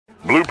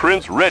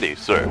Blueprints ready,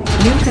 sir.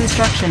 New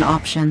construction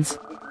options.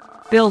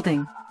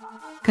 Building.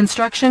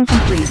 Construction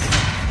complete.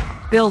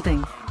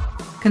 Building.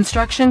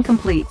 Construction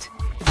complete.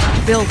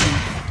 Building.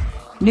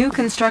 New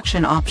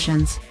construction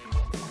options.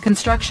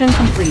 Construction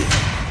complete.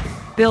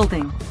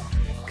 Building.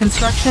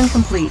 Construction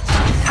complete.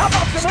 How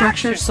about some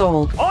Structure action?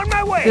 sold. On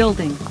my way!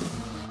 Building.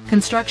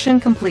 Construction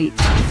complete.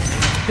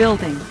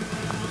 Building.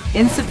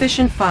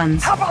 Insufficient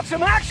funds. How about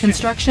some action?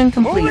 Construction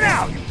complete. Moving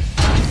out!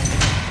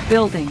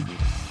 Building.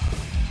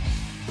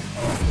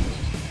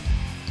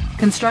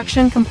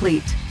 Construction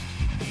complete.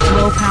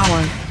 Low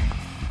power.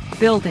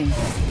 Building.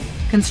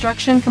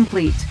 Construction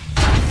complete.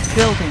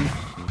 Building.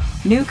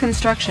 New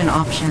construction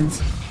options.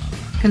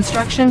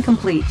 Construction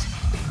complete.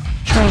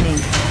 Training.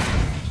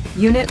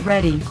 Unit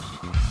ready.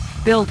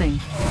 Building.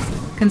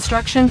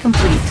 Construction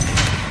complete.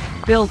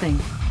 Building.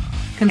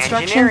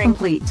 Construction Engineering.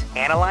 complete.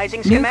 Analyzing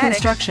New schematics.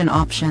 construction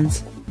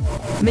options.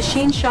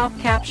 Machine shop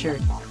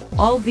captured.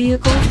 All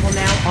vehicles will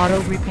now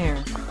auto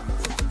repair.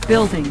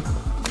 Building.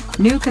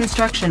 New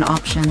construction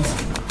options.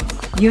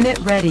 Unit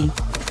ready.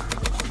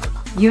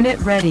 Unit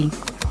ready.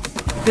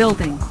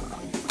 Building.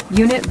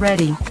 Unit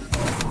ready.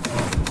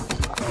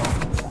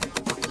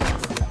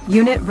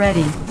 Unit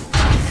ready.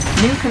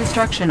 New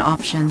construction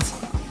options.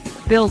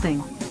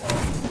 Building.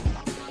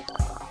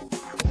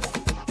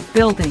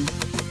 Building.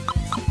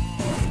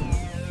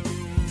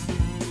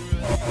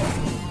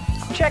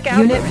 Check out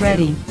Unit the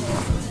ready.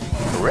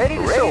 Ready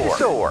to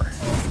soar.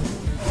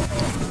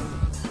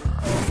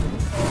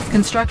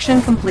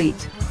 Construction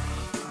complete.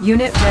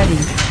 Unit ready.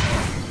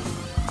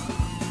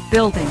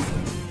 Building.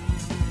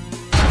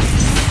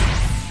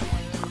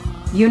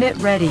 Unit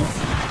ready.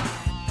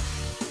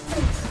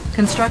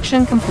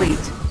 Construction complete.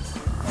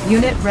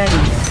 Unit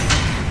ready.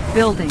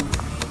 Building.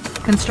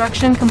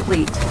 Construction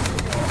complete.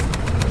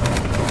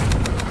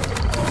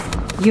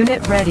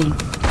 Unit ready.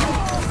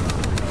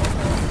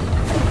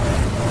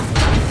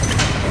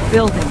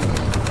 Building.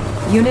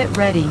 Unit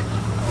ready.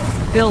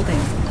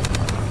 Building.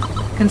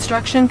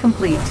 Construction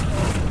complete.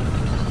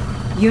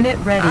 Unit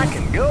ready. I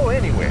can go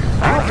anywhere.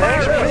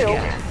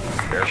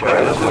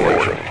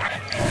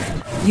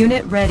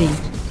 Unit ready.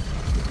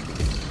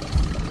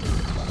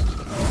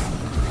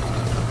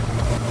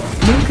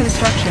 New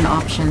construction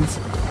options.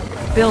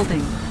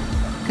 Building.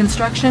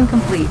 Construction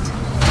complete.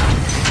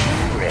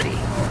 Ready.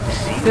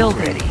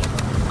 Building.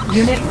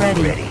 Unit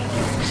ready.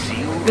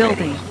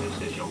 Building.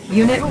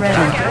 Unit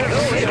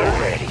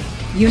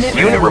ready. Unit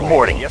ready.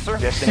 reporting. Yes, sir.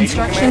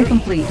 Construction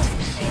complete.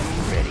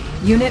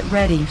 Unit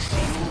ready.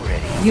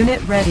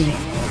 Unit ready.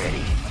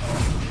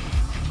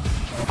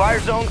 Fire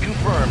zone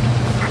confirmed.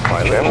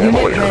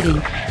 Unit ready.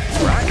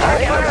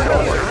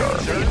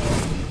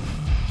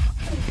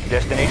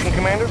 Destination,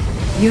 Commander?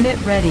 Unit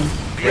ready.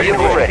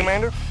 Vehicle ready.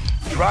 Commander?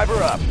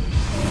 Driver up.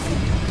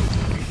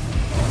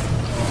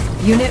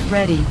 Unit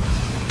ready.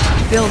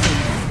 Building.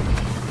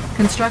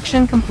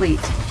 Construction complete.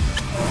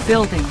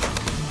 Building.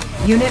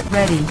 Unit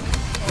ready.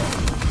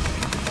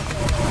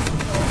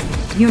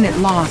 Unit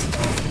lost.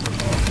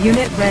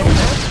 Unit ready.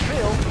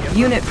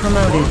 Unit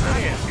promoted.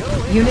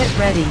 Unit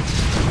ready.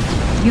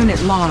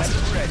 Unit lost.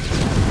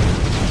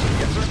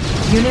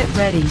 Unit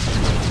ready.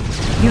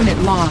 Unit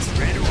lost.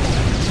 Ready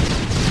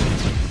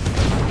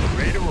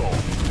to roll.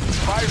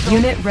 Fire zone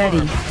Unit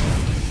ready.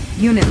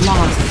 Unit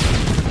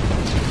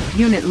lost.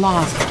 Unit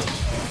lost.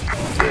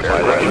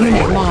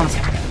 Unit lost.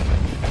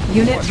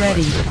 Unit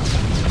ready.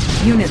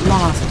 Unit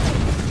lost.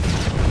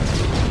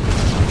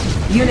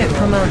 Unit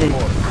promoted.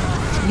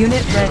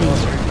 Unit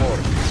ready.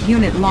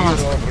 Unit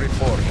lost.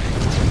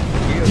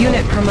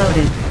 Unit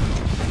promoted.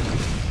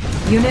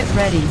 Unit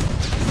ready.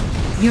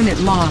 Unit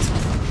lost.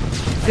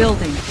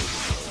 Building.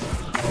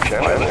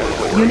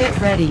 Unit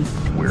ready.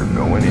 We're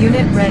going in.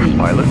 Unit ready.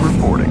 Pilot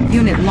reporting.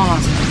 Unit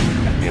lost.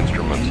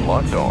 Instruments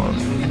locked on.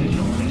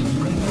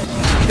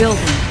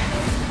 Building.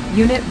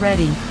 Unit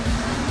ready.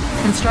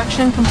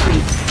 Construction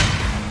complete.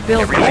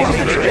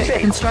 Building.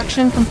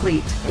 Construction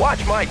complete.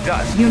 Watch my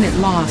dust. Unit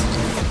lost.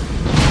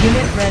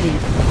 Unit ready.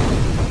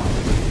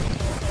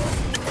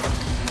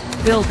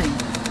 Building.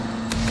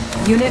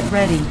 Unit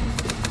ready.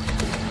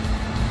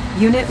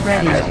 Unit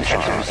ready.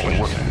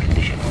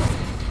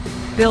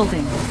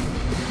 Building.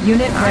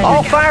 Unit All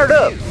ready. fired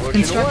up.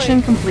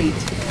 Construction complete.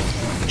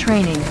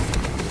 Training.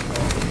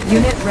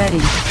 Unit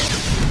ready.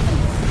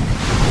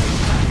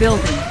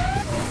 Building.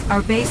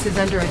 Our base is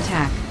under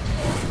attack.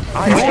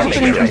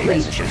 Construction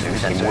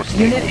complete.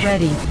 Unit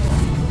ready.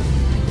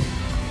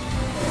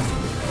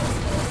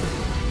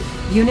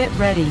 Unit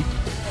ready.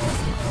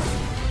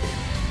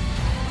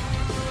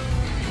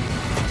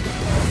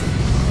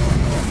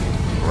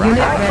 Unit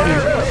ready.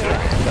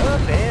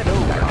 Up and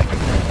over.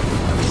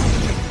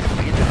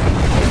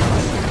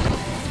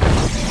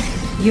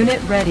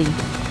 Unit ready.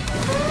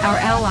 Our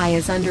ally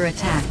is under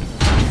attack.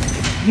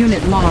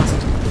 Unit lost.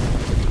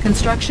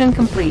 Construction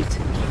complete.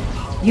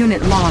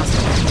 Unit lost.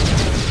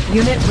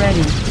 Unit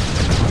ready.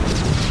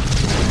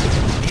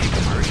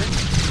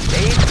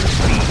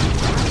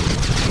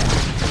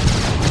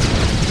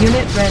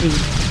 Unit ready.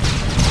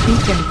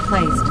 Beacon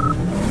placed.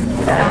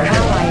 Our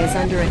ally is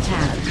under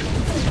attack.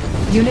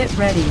 Unit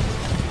ready.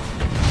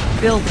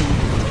 Building.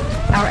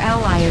 Our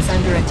ally is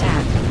under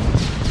attack.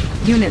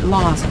 Unit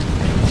lost.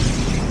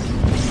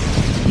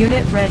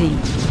 Unit ready.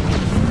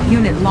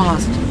 Unit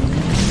lost.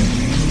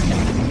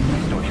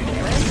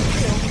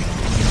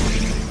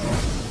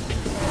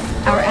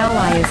 Our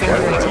ally is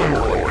under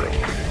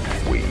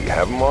attack. We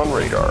have them on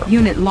radar.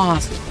 Unit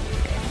lost.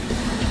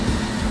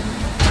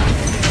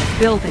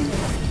 Building.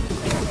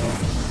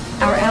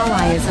 Our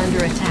ally is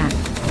under attack.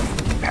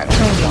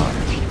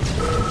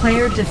 Training.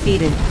 Player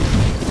defeated.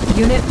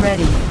 Unit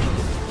ready.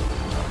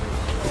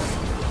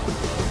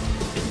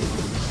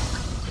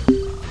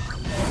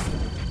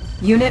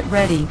 Unit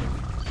ready.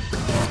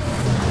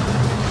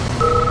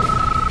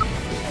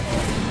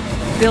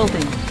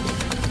 Building.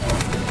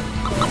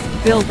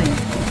 Building.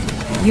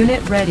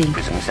 Unit ready.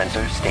 Prism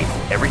sensor stable.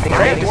 Everything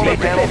Ready. is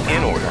panel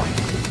in order.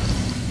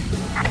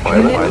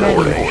 Unit Pilot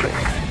ready.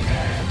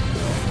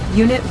 reporting.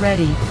 Unit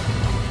ready.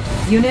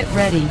 Unit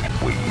ready.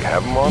 We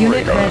have them on Unit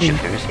radar. ready.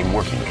 Shifters in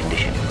working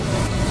condition.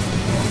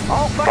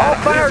 All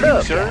fired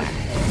up, sir.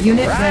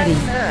 Unit ready.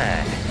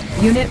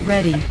 Nice. Unit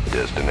ready.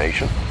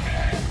 Destination.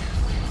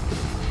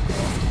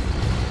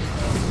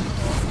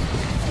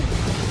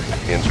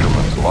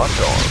 Instruments locked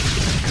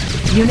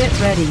on. Unit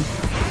ready.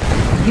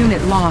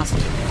 Unit lost.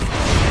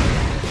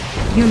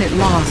 Unit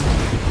lost.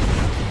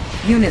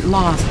 Unit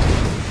lost.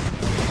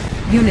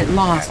 Unit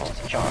lost.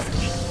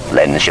 Charged.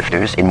 Lens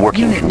shifters in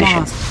working Unit condition.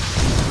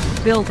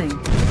 lost. Building.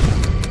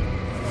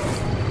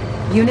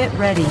 Unit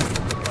ready.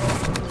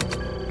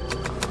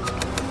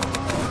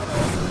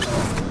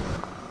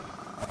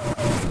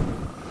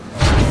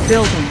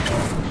 Building.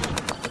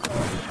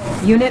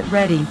 Unit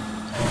ready.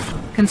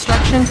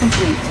 Construction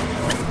complete.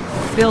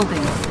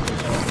 Building.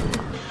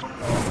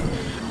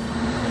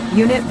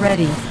 Unit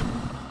ready.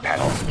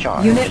 Panels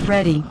charged. Unit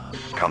ready.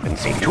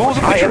 Compensating. Tools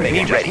of I am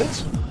making ready.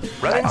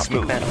 adjustments. Running Optic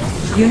smooth.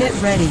 panel.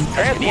 Unit ready.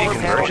 Transformer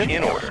conversion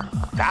panel in order.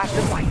 Fast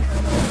and light.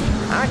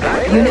 I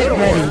can Unit go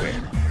ready. anywhere.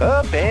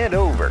 Up and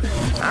over.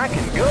 I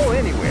can go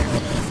anywhere.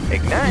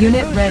 Ignite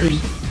Unit boosters. ready.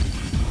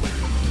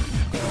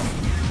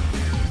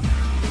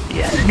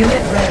 Yes.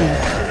 Unit ready.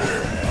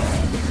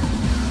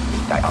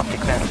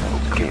 Dioptic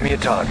manifold. Give me a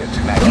target.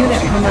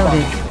 Unit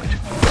promoted.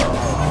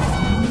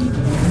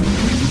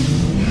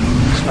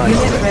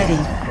 Unit ready.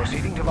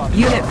 Proceeding to launch.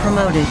 Unit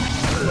promoted.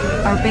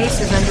 Our base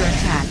is under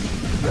attack.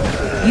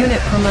 Unit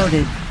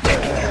promoted.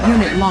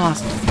 Unit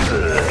lost.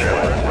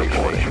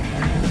 Reporting.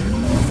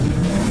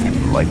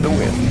 Like the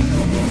wind.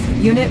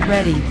 Unit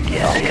ready.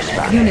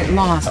 Yes. Unit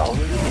lost.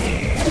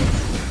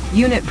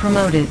 Unit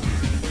promoted.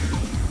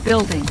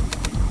 Building.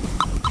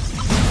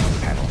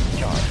 Panels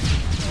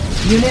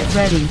charged. Unit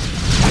ready.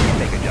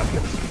 Make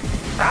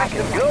adjustments. I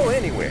can go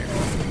anywhere.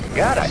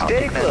 Got a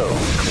steady flow.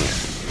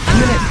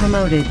 Unit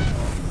promoted.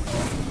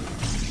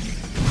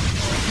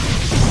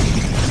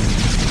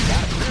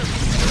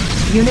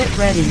 Unit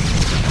ready.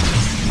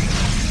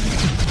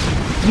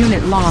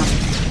 Unit lost.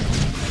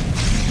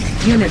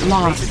 Unit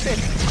lost.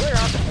 Clear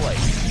out the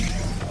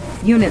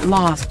place. Unit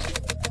lost.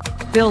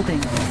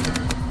 Building.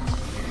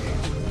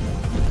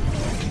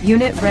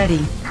 Unit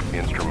ready.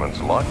 Instruments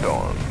locked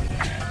on.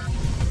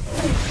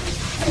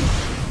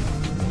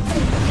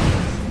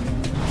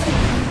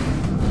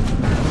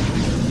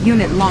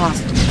 Unit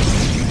lost.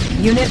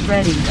 Unit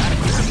ready.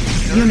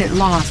 Unit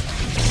lost.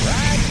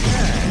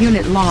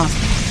 Unit lost.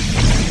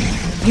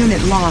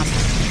 Unit lost.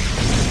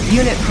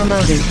 Unit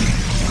promoted.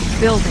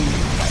 Building.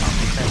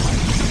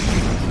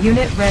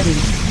 Unit ready.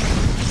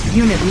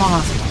 Unit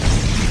lost.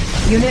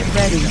 Unit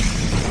ready.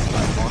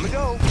 On the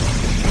go.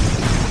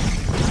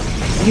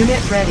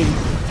 Unit ready.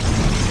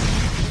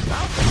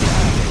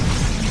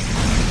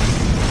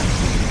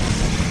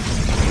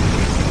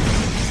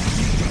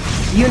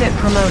 Unit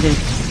promoted.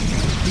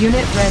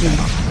 Unit ready.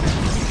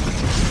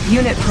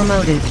 Unit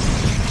promoted.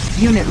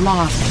 Unit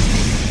lost.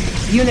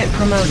 Unit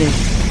promoted.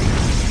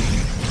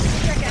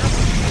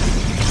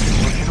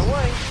 Pushing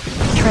away.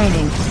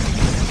 Training.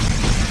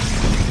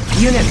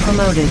 Unit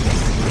promoted.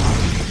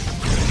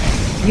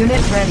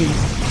 Unit ready.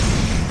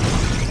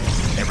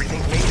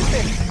 Everything's made to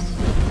fit.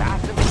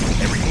 Fasten.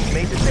 Everything's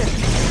made to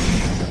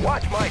fit.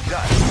 Watch my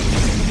dust.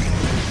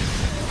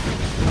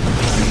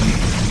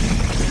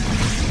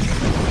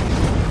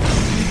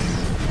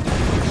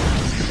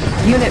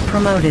 Unit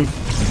promoted.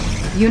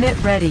 Unit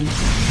ready.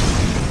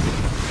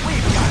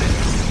 We've got it.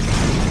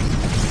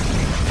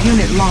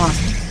 Unit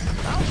lost.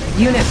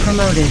 Unit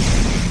promoted.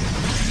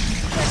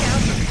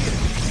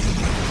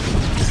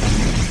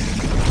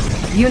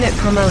 Unit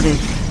promoted.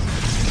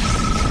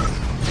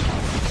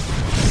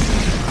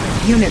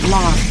 Unit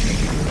lost.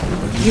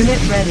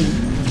 Unit ready.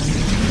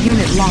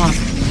 Unit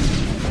lost.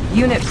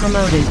 Unit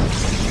promoted.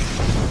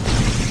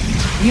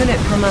 Unit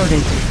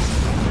promoted.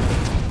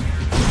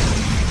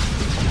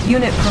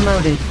 Unit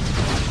promoted.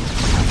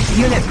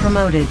 Unit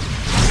promoted.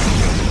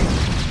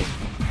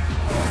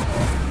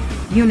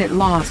 Unit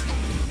lost.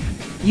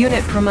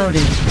 Unit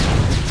promoted.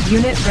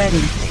 Unit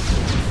ready.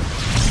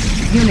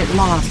 Unit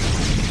lost.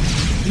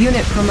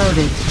 Unit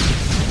promoted.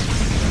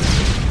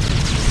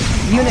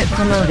 Unit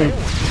promoted.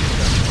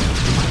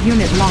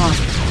 Unit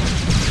lost.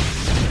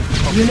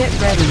 Unit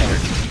ready.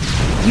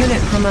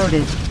 Unit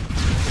promoted.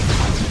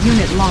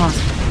 Unit lost.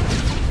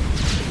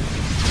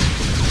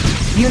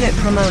 Unit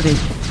promoted.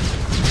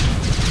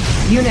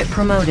 Unit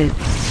promoted.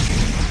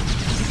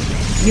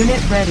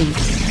 Unit ready.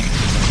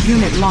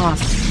 Unit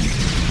lost.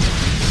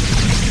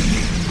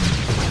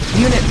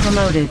 Unit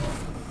promoted.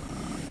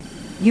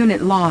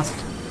 Unit lost.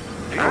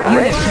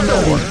 Unit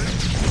promoted.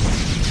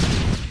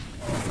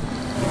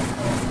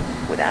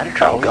 Without a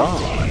trace.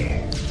 Gone.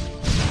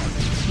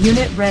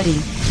 Unit ready.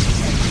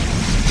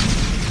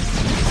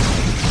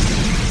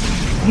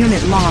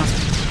 Unit lost.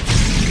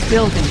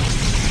 Building.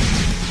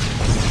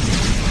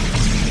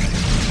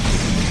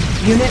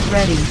 Unit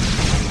ready.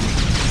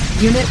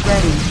 Unit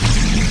ready.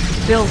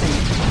 Building.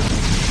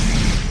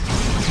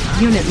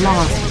 Unit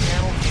lost.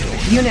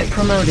 Unit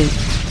promoted.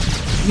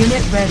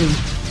 Unit ready.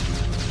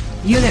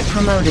 Unit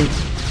promoted.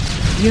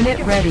 Unit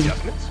ready.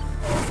 Vehicle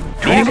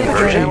Unit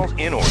conversions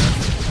ready. in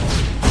order.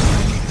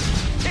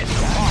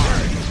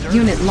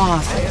 Unit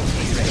lost.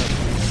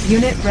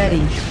 Unit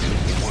ready.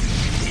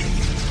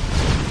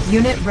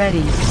 Unit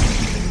ready.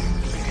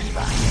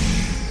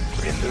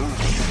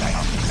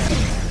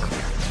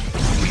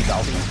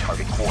 Resolving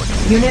target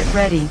coordinates. Unit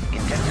ready.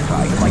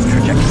 Intensify flight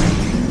trajectory.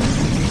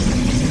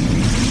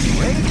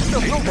 Ready?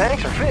 The fuel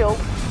tanks are filled.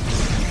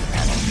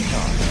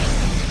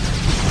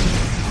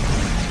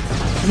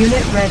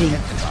 Unit ready.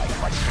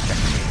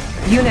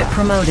 Unit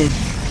promoted.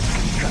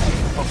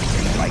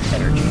 Flight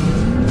energy.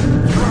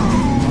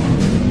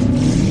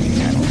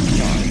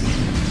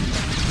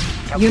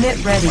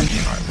 Unit ready.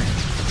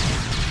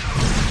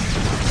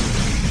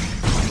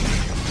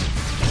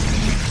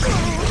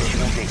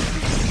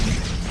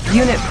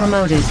 Unit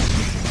promoted.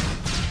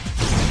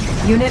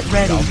 Unit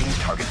ready.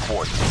 Target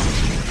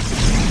coordinates.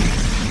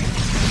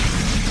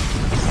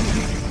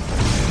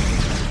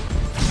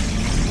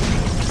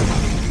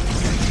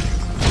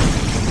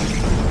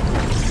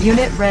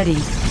 Unit ready.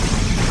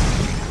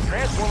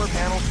 Transformer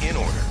panels in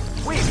order.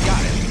 We've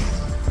got it.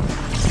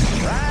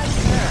 Right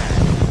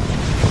now.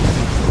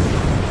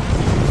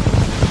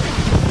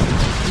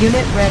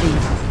 Unit ready.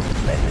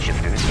 Letting the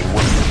shifters in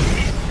one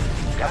position.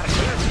 Got a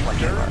clear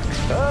reflection mark.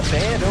 Up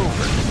and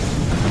over.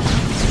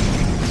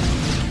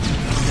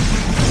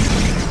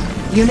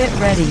 Unit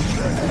ready.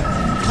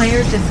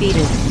 Player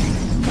defeated.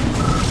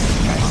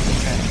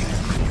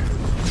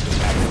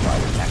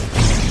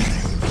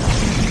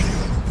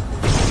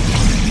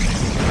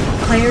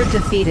 Player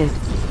defeated.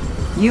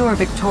 You are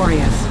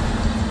victorious.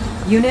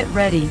 Unit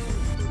ready.